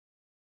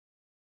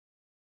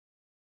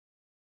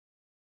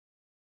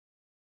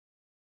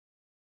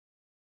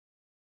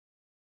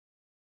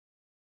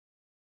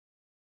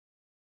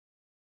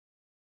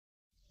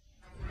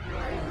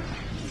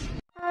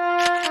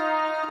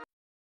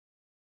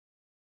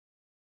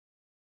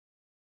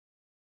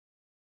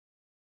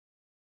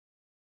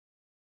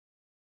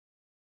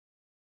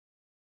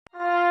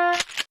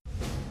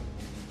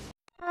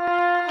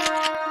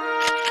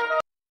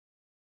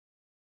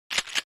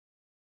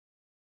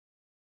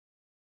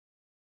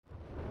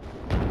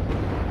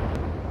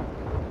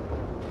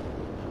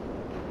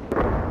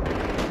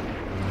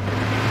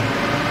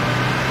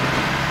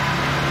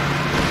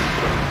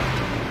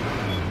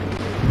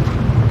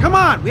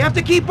on! We have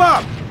to keep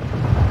up!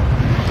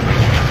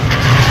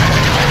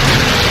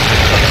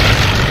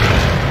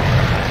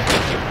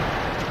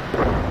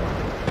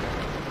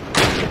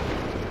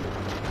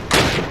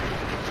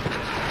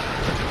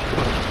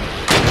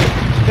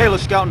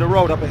 Taylor's scouting the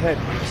road up ahead.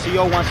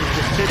 CO wants us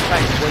to sit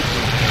tight and wait for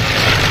him.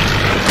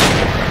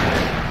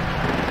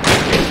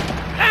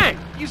 Dang!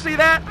 You see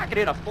that? I could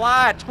hit a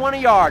fly at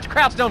 20 yards.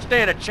 Krauts don't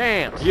stand a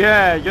chance.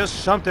 Yeah, you're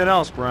something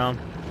else, Brown.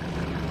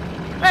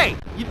 Hey,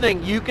 you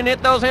think you can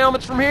hit those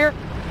helmets from here?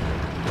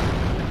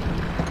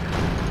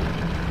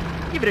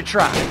 Give it a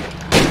try.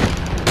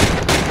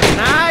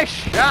 Nice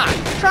shot.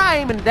 Try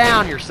aiming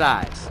down your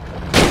sights.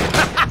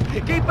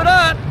 Keep it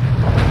up.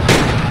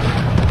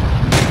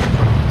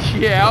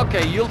 Yeah,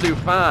 okay, you'll do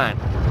fine.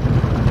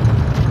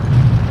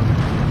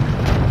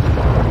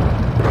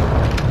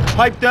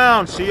 Pipe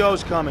down,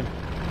 CO's coming.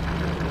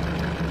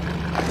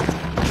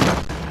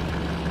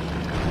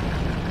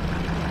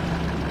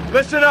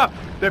 Listen up!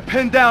 They're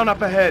pinned down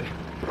up ahead.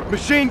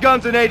 Machine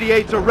guns and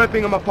 88s are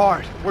ripping them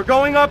apart. We're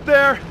going up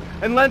there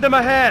and lend them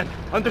a hand.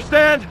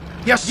 Understand?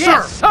 Yes, sir!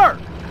 Yes, sir!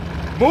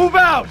 Move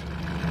out!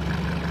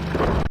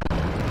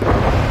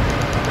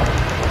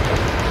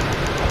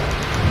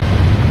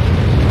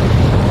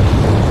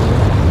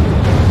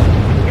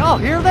 Y'all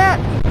hear that?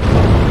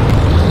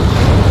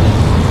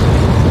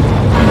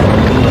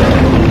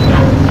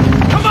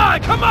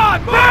 Come on!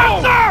 Move!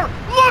 There, sir!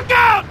 Look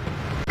out!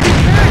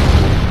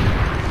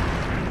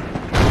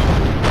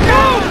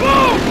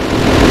 Move!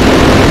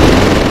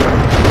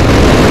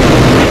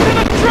 Into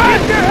the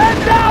trash! Your head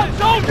down,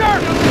 soldier!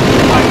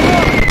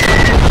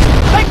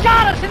 They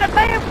got us in a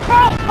damn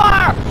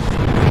crossfire!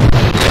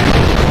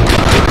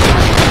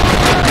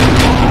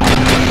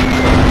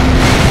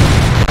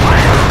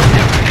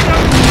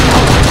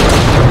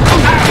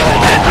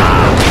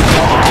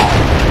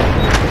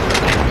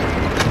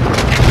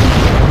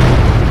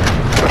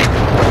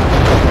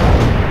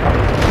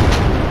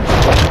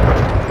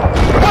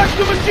 Watch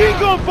the machine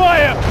gun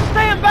fire!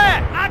 Stand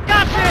back! I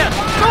got this!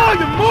 No,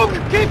 you're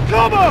moving! Keep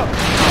cover!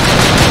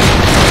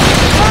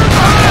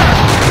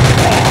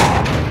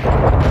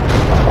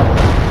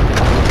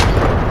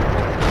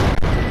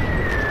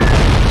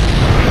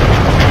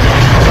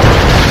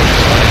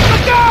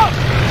 Look out!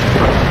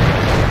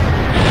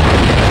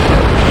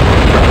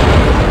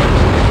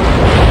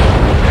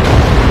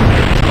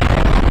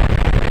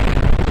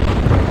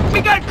 We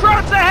got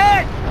Krauts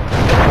ahead!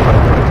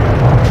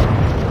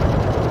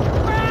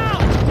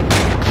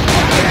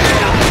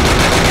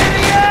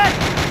 Idiot!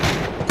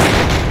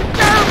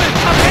 German,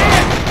 up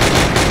here!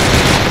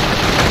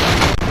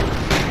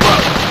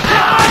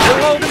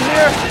 We're holding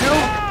here, you.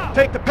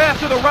 Take the path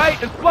to the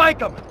right and flank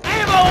them.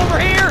 Ammo over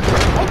here!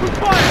 Open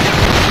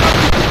fire!